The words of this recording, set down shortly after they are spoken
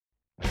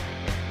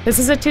This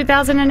is a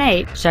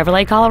 2008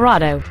 Chevrolet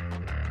Colorado.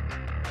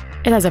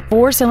 It has a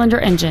 4-cylinder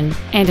engine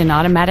and an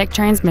automatic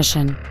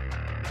transmission.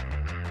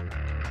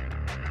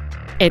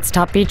 Its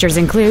top features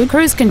include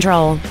cruise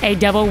control, a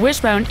double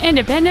wishbone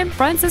independent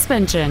front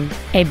suspension,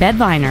 a bed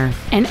liner,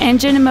 an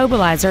engine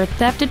immobilizer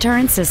theft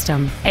deterrent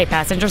system, a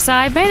passenger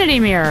side vanity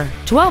mirror,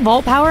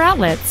 12-volt power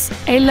outlets,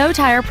 a low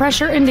tire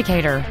pressure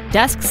indicator,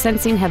 dusk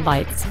sensing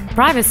headlights,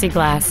 privacy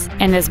glass,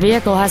 and this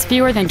vehicle has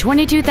fewer than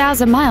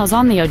 22,000 miles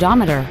on the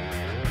odometer.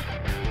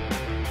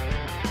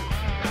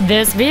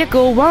 This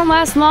vehicle won't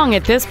last long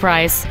at this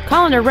price.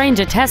 Call and arrange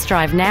a test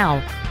drive now.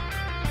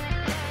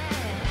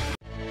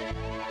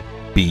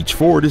 Beach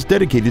Ford is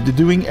dedicated to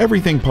doing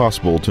everything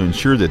possible to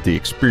ensure that the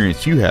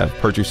experience you have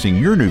purchasing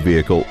your new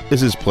vehicle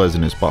is as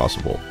pleasant as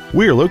possible.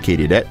 We are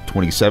located at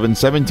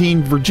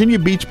 2717 Virginia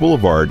Beach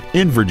Boulevard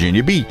in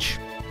Virginia Beach.